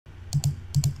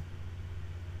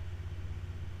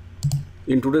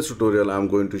In today's tutorial, I'm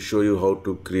going to show you how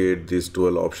to create this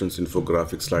 12 options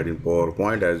infographic slide in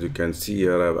PowerPoint. As you can see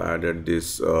here, I've added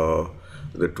this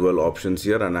the 12 options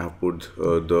here, and I have put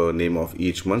the name of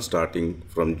each month starting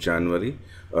from January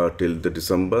till the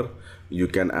December. You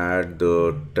can add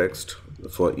the text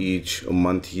for each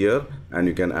month here, and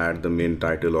you can add the main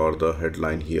title or the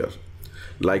headline here.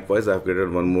 Likewise, I've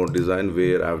created one more design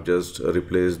where I've just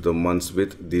replaced the months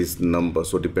with this number.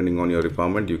 So depending on your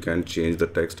requirement, you can change the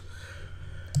text.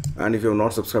 And if you have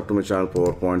not subscribed to my channel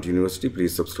PowerPoint University,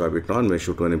 please subscribe it now and make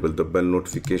sure to enable the bell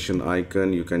notification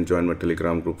icon. You can join my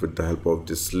Telegram group with the help of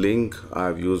this link.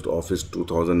 I've used Office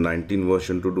 2019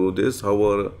 version to do this.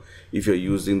 However, if you're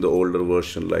using the older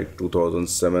version like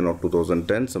 2007 or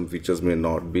 2010, some features may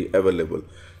not be available.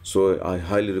 So I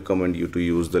highly recommend you to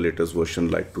use the latest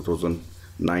version like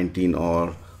 2019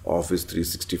 or Office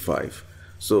 365.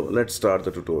 So let's start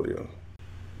the tutorial.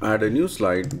 Add a new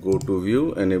slide, go to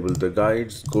view, enable the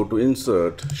guides, go to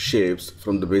insert shapes.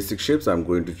 From the basic shapes, I'm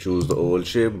going to choose the oval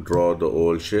shape, draw the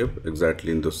oval shape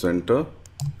exactly in the center.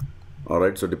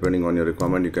 Alright, so depending on your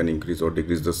requirement, you can increase or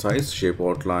decrease the size. Shape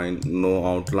outline, no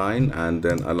outline, and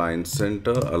then align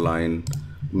center, align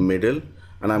middle.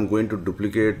 And I'm going to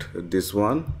duplicate this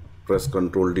one. Press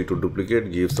Ctrl D to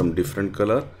duplicate, give some different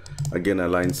color. Again,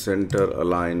 align center,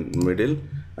 align middle,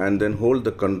 and then hold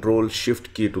the Ctrl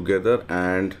Shift key together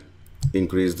and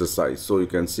increase the size. So you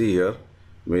can see here,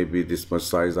 maybe this much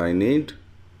size I need.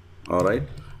 Alright,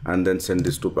 and then send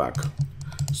this to back.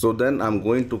 So then I'm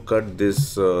going to cut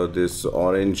this this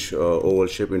orange oval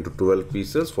shape into 12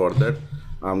 pieces. For that,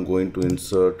 I'm going to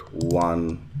insert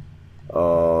one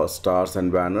stars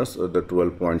and banners, the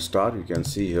 12-point star. You can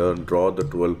see here, draw the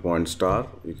 12-point star.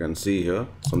 You can see here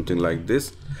something like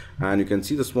this, and you can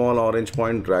see the small orange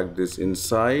point. Drag this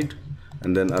inside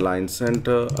and then align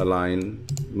center, align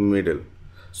middle.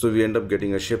 So we end up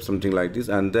getting a shape something like this.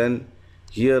 And then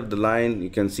here the line, you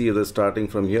can see the starting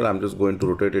from here, I'm just going to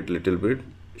rotate it a little bit,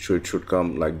 so it should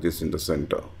come like this in the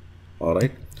center. All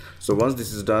right, so once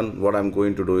this is done, what I'm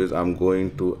going to do is I'm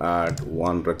going to add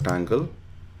one rectangle,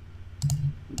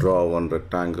 draw one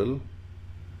rectangle.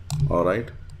 All right,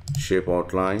 shape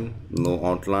outline, no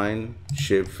outline,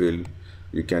 shape fill,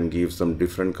 you can give some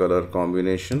different color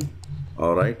combination.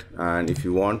 All right, and if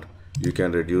you want, you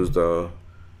can reduce the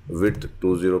width to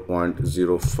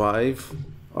 0.05.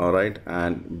 all right,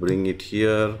 and bring it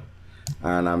here,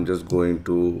 and I'm just going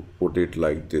to put it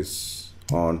like this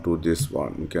onto this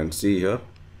one. You can see here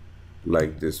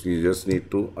like this. We just need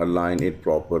to align it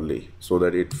properly so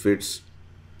that it fits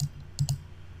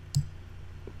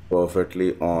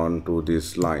perfectly onto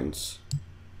these lines,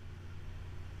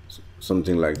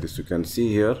 something like this. You can see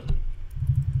here,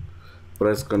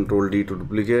 press Ctrl D to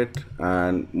duplicate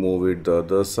and move it the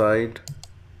other side.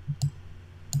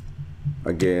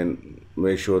 Again,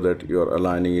 make sure that you're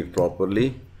aligning it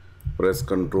properly. Press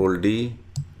Ctrl D,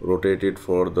 rotate it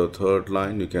for the third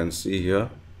line. You can see here,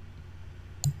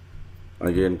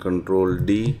 again Ctrl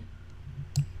D,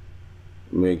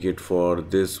 make it for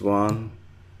this one.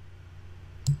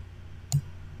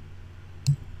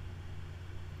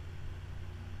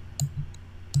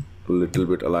 Little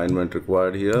bit alignment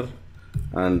required here,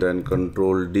 and then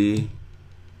Ctrl D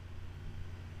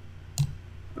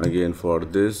again for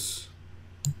this,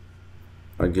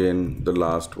 again the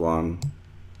last one.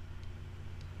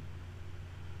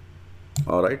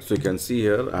 All right, so you can see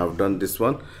here I have done this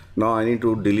one. Now I need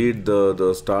to delete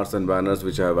the stars and banners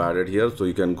which I have added here. So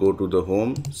you can go to the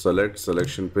home, select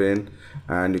selection pane,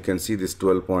 and you can see this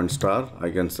 12-point star.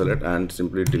 I can select and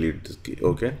simply delete this key.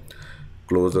 Okay,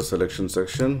 close the selection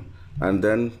section, and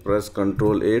then press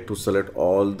Ctrl A to select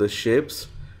all the shapes.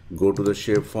 Go to the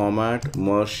shape format,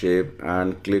 merge shape,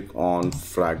 and click on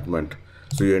fragment.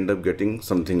 So you end up getting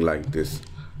something like this.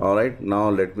 All right, now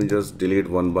let me just delete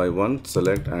one by one.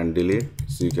 Select and delete.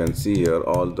 So you can see here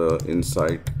all the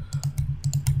inside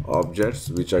objects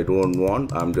which I don't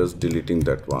want. I'm just deleting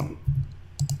that one.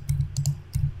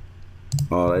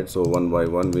 All right, so one by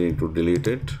one we need to delete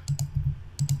it,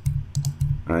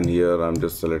 and here I'm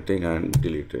just selecting and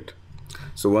delete it.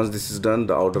 So once this is done,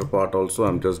 the outer part also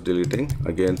I'm just deleting.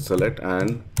 Again, select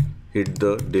and hit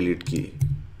the delete key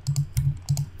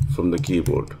from the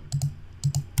keyboard.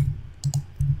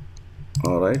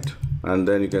 All right, and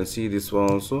then you can see this one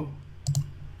also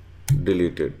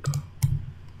delete it.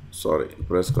 Sorry,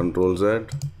 press Ctrl Z,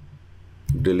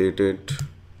 delete it.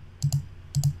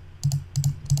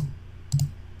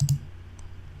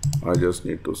 I just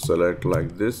need to select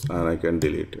like this and I can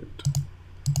delete it.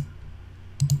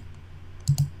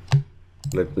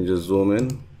 Let me just zoom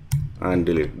in and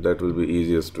delete. That will be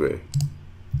easiest way.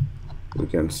 You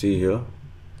can see here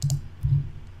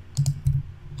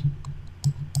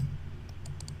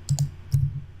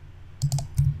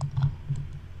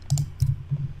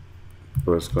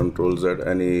press Ctrl Z.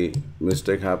 Any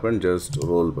mistake happened, just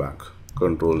roll back,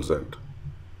 Ctrl Z.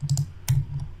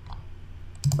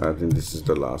 I think this is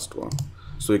the last one.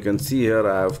 So you can see here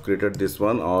I have created this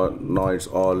one, or now it's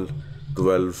all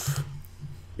 12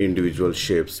 individual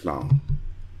shapes now.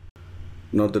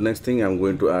 Now the next thing, I'm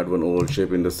going to add one oval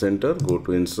shape in the center. Go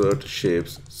to insert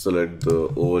shapes, select the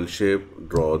oval shape,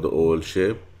 draw the oval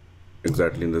shape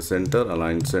exactly in the center,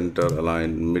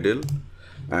 align middle,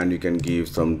 and you can give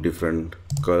some different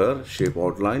color, shape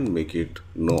outline, make it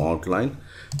no outline.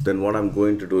 Then what I'm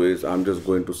going to do is I'm just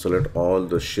going to select all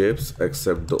the shapes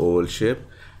except the oval shape,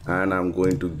 and I'm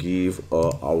going to give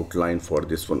a outline for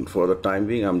this one. For the time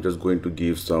being, I'm just going to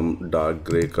give some dark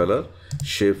gray color.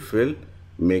 Shape fill,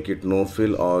 make it no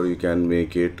fill, or you can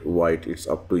make it white. It's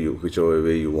up to you, whichever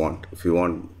way you want. If you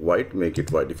want white, make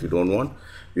it white. If you don't want,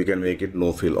 you can make it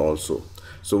no fill also.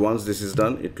 So once this is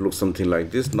done, it looks something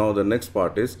like this. Now the next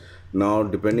part is, now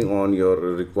depending on your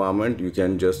requirement, you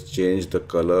can just change the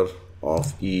color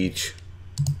of each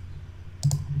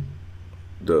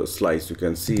the slice. You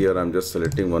can see here I'm just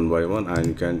selecting one by one, and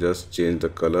you can just change the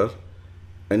color,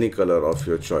 any color of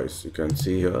your choice. You can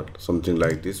see here something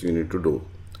like this you need to do.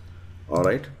 All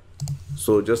right,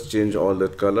 so just change all the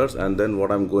colors, and then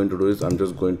what I'm going to do is I'm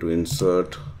just going to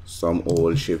insert some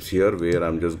oval shapes here, where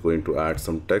I'm just going to add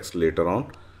some text later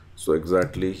on. So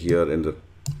exactly here in the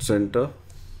center,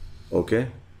 okay,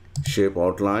 shape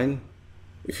outline.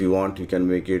 If you want, you can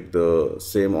make it the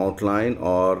same outline,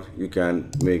 or you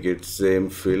can make it same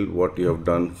fill what you have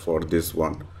done for this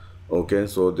one. Okay,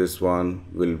 so this one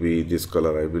will be this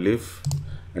color, I believe,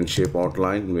 and shape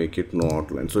outline, make it no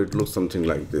outline. So it looks something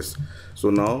like this. So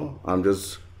now I'm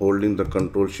just holding the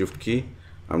Control Shift key.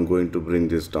 I'm going to bring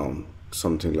this down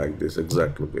something like this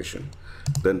exact location.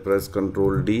 Then press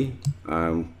Control D.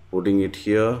 I'm putting it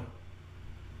here.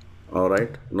 All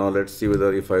right, now let's see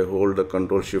whether if I hold the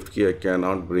Control Shift key, I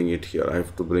cannot bring it here. I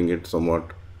have to bring it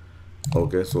somewhat.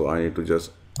 Okay, so I need to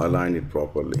just align it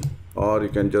properly, or you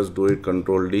can just do it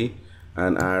Control D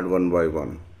and add one by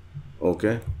one.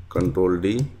 Okay, Control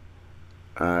D,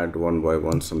 add one by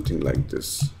one, something like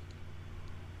this.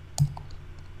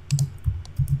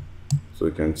 So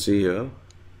you can see here,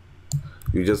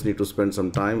 you just need to spend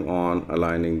some time on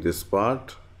aligning this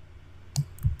part.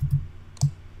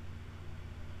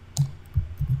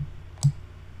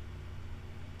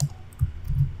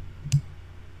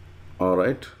 All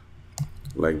right,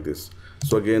 like this.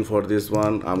 So again, for this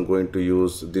one, I'm going to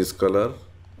use this color,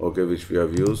 okay, which we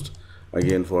have used.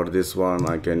 Again, for this one,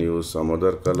 I can use some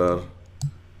other color,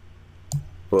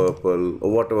 purple,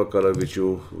 or whatever color which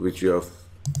you have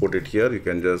put it here. You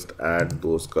can just add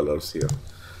those colors here.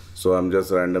 So I'm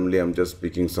just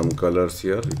picking some colors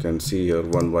here. You can see here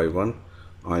one by one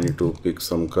I need to pick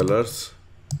some colors,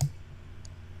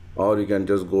 or you can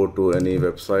just go to any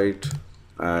website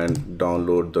and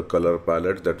download the color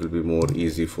palette. That will be more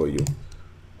easy for you.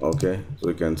 Okay, so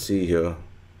you can see here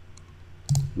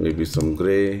maybe some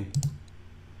gray,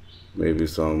 maybe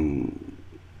some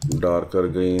darker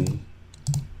green,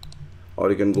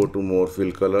 or you can go to more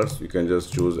fill colors. You can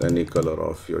just choose any color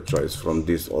of your choice from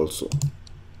this also.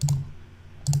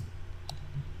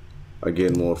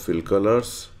 Again, more fill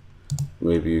colors,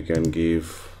 maybe you can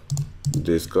give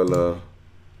this color,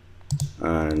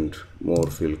 and more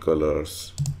fill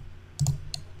colors.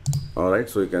 All right,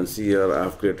 so you can see here I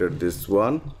have created this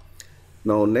one.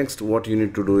 Now next, what you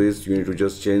need to do is you need to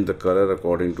just change the color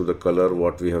according to the color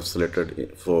what we have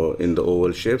selected for in the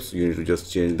oval shapes. You need to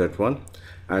just change that one,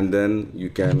 and then you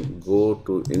can go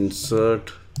to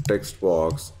insert text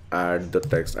box, add the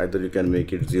text. Either you can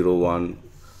make it 01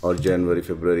 or January,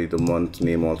 February, the month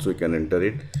name also you can enter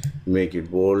it. Make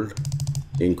it bold,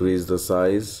 increase the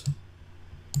size,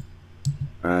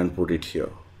 and put it here.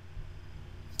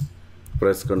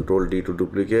 Press Ctrl D to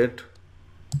duplicate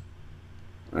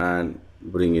and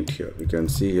bring it here. You can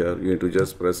see here you need to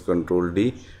just press Ctrl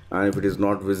D, and if it is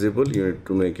not visible, you need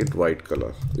to make it white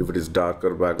color. If it is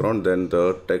darker background, then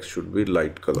the text should be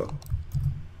light color.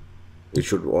 It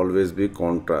should always be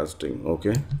contrasting.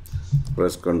 Okay,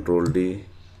 press Ctrl D.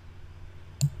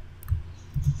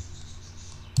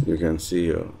 You can see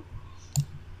here,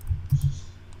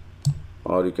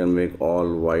 or you can make all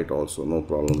white also, no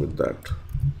problem with that.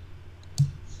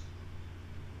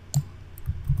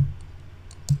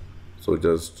 So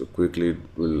just quickly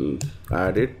we'll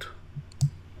add it,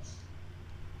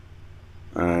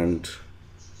 and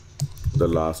the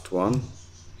last one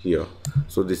here.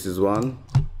 So this is 1,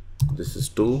 this is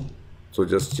 2. So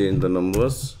just change the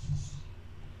numbers,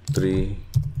 3,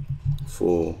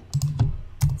 4,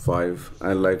 5,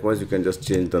 and likewise you can just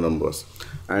change the numbers.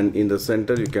 And in the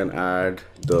center you can add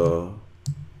the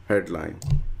headline,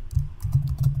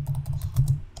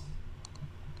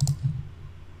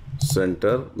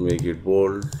 center, make it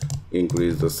bold,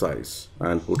 increase the size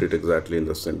and put it exactly in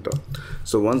the center.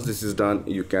 So once this is done,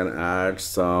 you can add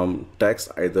some text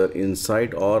either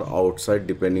inside or outside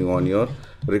depending on your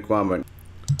requirement.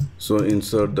 So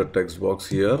insert the text box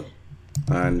here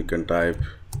and you can type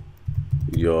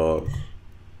your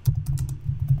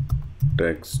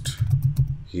text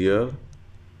here.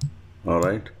 All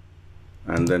right,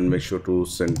 and then make sure to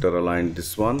center align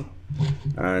this one.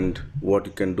 And what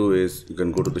you can do is you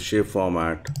can go to the shape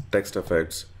format, text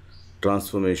effects,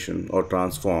 transformation or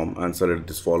transform, and select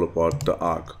this follow part, the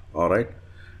arc. All right,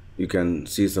 you can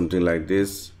see something like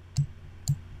this.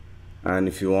 And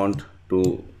if you want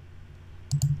to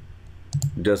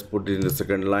just put it in the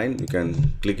second line, you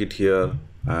can click it here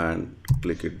and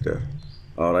click it there.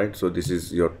 All right, so this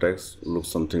is your text, looks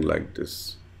something like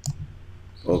this.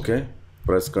 Okay,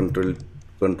 press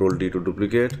Ctrl D to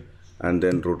duplicate and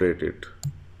then rotate it.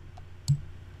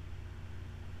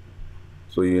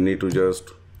 So you need to just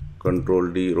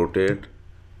Ctrl D, rotate,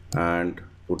 and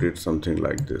put it something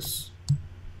like this,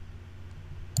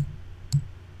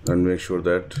 and make sure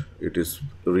that it is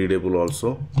readable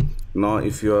also. Now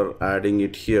if you are adding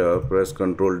it here, press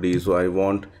Ctrl D. So I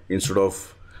want, instead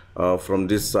of from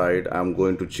this side, I'm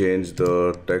going to change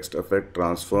the text effect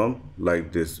transform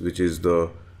like this, which is the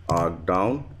arc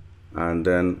down, and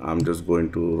then I'm just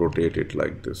going to rotate it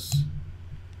like this.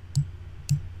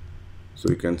 So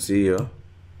you can see here,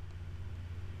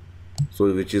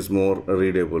 so which is more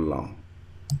readable now.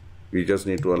 We just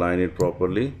need to align it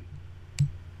properly.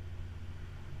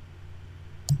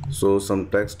 So some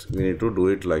text we need to do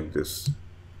it like this.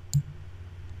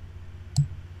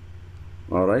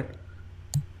 All right,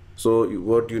 so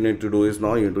what you need to do is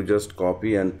now you need to just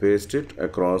copy and paste it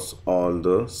across all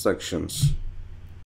the sections.